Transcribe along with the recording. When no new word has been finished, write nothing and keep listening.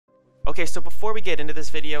Okay, so before we get into this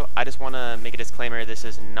video, I just want to make a disclaimer. This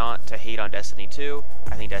is not to hate on Destiny 2.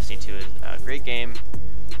 I think Destiny 2 is a great game.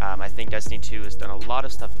 I think Destiny 2 has done a lot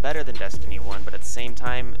of stuff better than Destiny 1, but at the same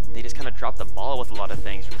time, they just kind of dropped the ball with a lot of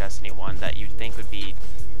things from Destiny 1 that you'd think would be,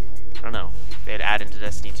 I don't know, they'd add into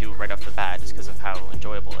Destiny 2 right off the bat just because of how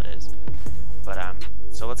enjoyable it is. But,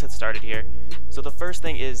 so let's get started here. So the first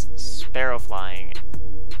thing is sparrow flying.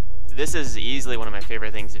 This is easily one of my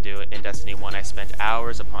favorite things to do in Destiny 1. I spent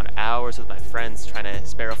hours upon hours with my friends trying to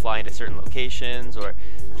sparrow fly into certain locations or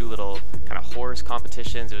do little kind of horse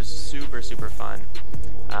competitions. It was super, super fun.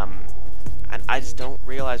 And I just don't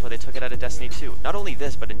realize why they took it out of Destiny 2. Not only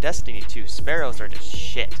this, but in Destiny 2, sparrows are just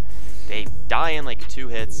shit. They die in like 2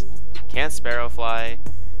 hits, can't sparrow fly.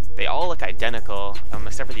 They all look identical,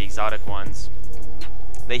 except for the exotic ones.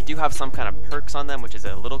 They do have some kind of perks on them, which is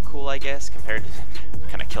a little cool, I guess, compared to...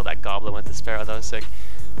 kind of killed that goblin with the sparrow, that was sick.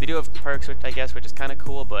 They do have perks, which I guess, which is kind of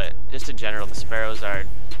cool, but just in general, the sparrows are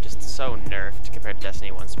just so nerfed compared to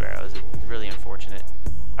Destiny 1 sparrows. It's really unfortunate.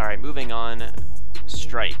 Alright, moving on.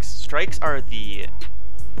 Strikes. Strikes are the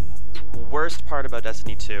worst part about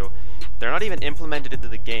Destiny 2. They're not even implemented into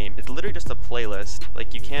the game. It's literally just a playlist.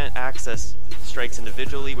 Like, you can't access strikes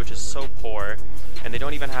individually, which is so poor, and they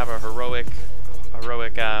don't even have a heroic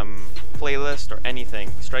playlist or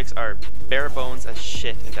anything. Strikes are bare bones as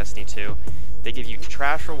shit in Destiny 2. They give you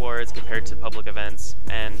trash rewards compared to public events,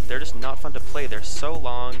 and they're just not fun to play. They're so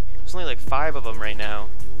long. There's only like 5 of them right now.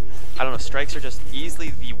 I don't know, strikes are just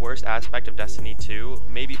easily the worst aspect of Destiny 2,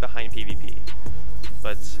 maybe behind PvP.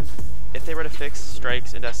 But if they were to fix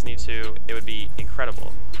strikes in Destiny 2, it would be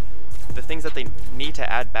incredible. The things that they need to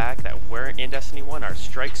add back that weren't in Destiny 1 are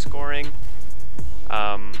strike scoring,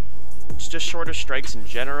 just shorter strikes in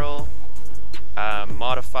general,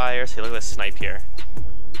 modifiers. Hey, look at this snipe here.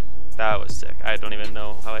 That was sick. I don't even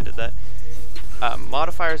know how I did that.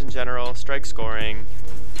 Modifiers in general, strike scoring.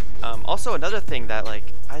 Also, another thing that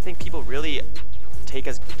like I think people really take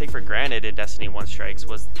for granted in Destiny 1 strikes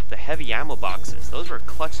was the heavy ammo boxes. Those were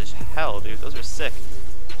clutch as hell, dude. Those were sick.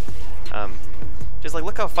 Just like,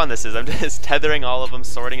 look how fun this is. I'm just tethering all of them,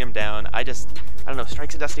 sorting them down. I don't know,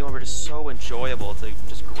 strikes in Destiny 1 were just so enjoyable to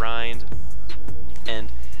just grind.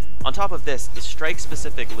 And on top of this, the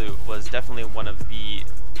strike-specific loot was definitely one of the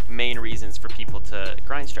main reasons for people to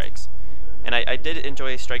grind strikes. And I did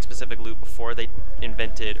enjoy strike-specific loot before they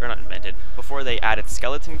before they added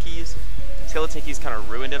skeleton keys. Skeleton keys kind of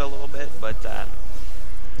ruined it a little bit, but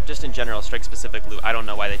just in general, strike-specific loot, I don't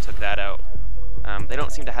know why they took that out. They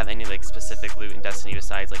don't seem to have any like specific loot in Destiny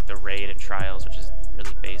besides like the raid and trials, which is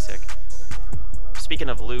really basic. Speaking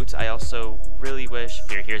of loot, I also really wish...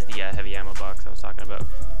 Here's the heavy ammo box I was talking about.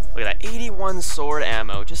 Look at that, 81 sword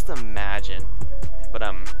ammo, just imagine. But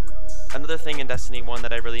another thing in Destiny 1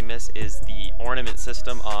 that I really miss is the ornament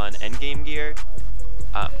system on endgame gear.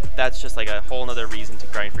 That's just like a whole nother reason to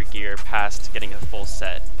grind for gear past getting a full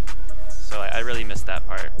set. So I really miss that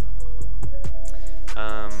part.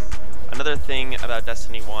 Another thing about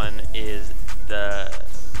Destiny 1 is the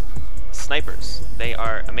snipers. They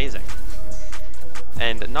are amazing.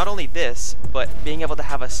 And not only this, but being able to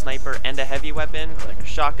have a sniper and a heavy weapon, or like a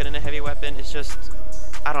shotgun and a heavy weapon, is just,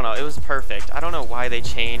 I don't know, it was perfect. I don't know why they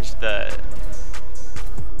changed the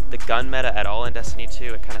gun meta at all in Destiny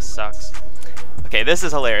 2, it kind of sucks. Okay, this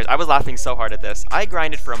is hilarious. I was laughing so hard at this. I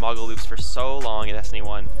grinded for Imago loops for so long in Destiny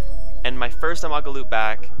 1, and my first Imago loop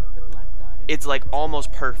back, it's like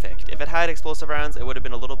almost perfect. If it had explosive rounds, it would have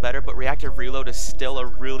been a little better, but reactive reload is still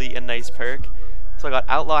a nice perk. So I got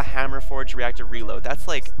Outlaw Hammerforge Reactive Reload. That's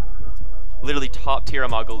like literally top tier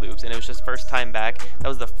Imago loops, and it was just first time back. That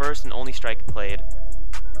was the first and only strike played.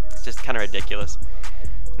 Just kind of ridiculous.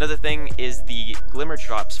 Another thing is the glimmer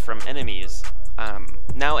drops from enemies.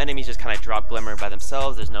 Now enemies just kind of drop glimmer by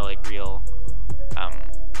themselves. There's no like real,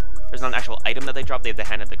 there's not an actual item that they drop. They have the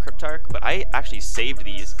Hand of the Cryptarch, but I actually saved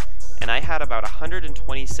these, and I had about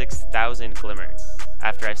 126,000 glimmer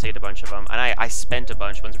after I saved a bunch of them, and I spent a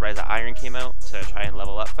bunch once Rise of Iron came out to try and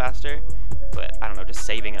level up faster, but I don't know, just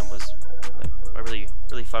saving them was like a really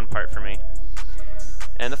fun part for me.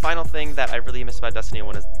 And the final thing that I really miss about Destiny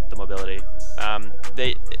 1 is the mobility.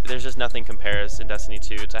 There's just nothing compares in Destiny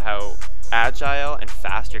 2 to how agile and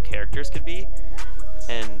fast your characters could be,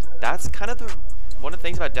 and that's kind of one of the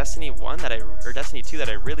things about Destiny 1 or Destiny 2 that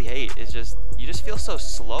I really hate is just you just feel so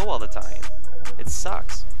slow all the time. It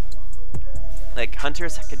sucks. Like,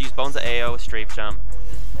 hunters could use Bones of AO, strafe jump,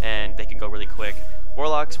 and they can go really quick.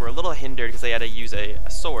 Warlocks were a little hindered because they had to use a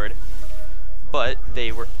sword, but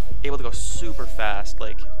they were able to go super fast,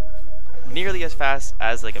 like nearly as fast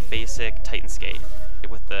as like a basic Titan Skate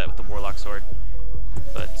with the Warlock sword.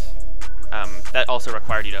 But that also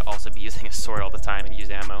required you to also be using a sword all the time and use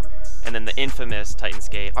ammo. And then the infamous Titan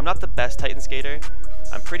Skate. I'm not the best Titan Skater.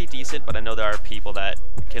 I'm pretty decent, but I know there are people that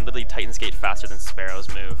can literally Titan Skate faster than Sparrows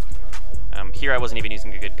move. Here I wasn't even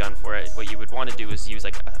using a good gun for it. What you would want to do is use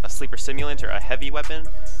like a sleeper simulant or a heavy weapon,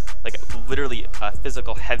 like literally a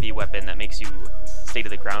physical heavy weapon that makes you stay to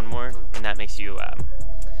the ground more, and that makes you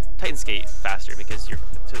Titan Skate faster because you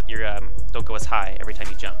don't go as high every time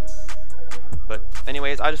you jump. But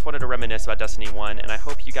anyways, I just wanted to reminisce about Destiny 1, and I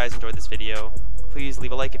hope you guys enjoyed this video. Please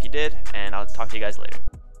leave a like if you did, and I'll talk to you guys later.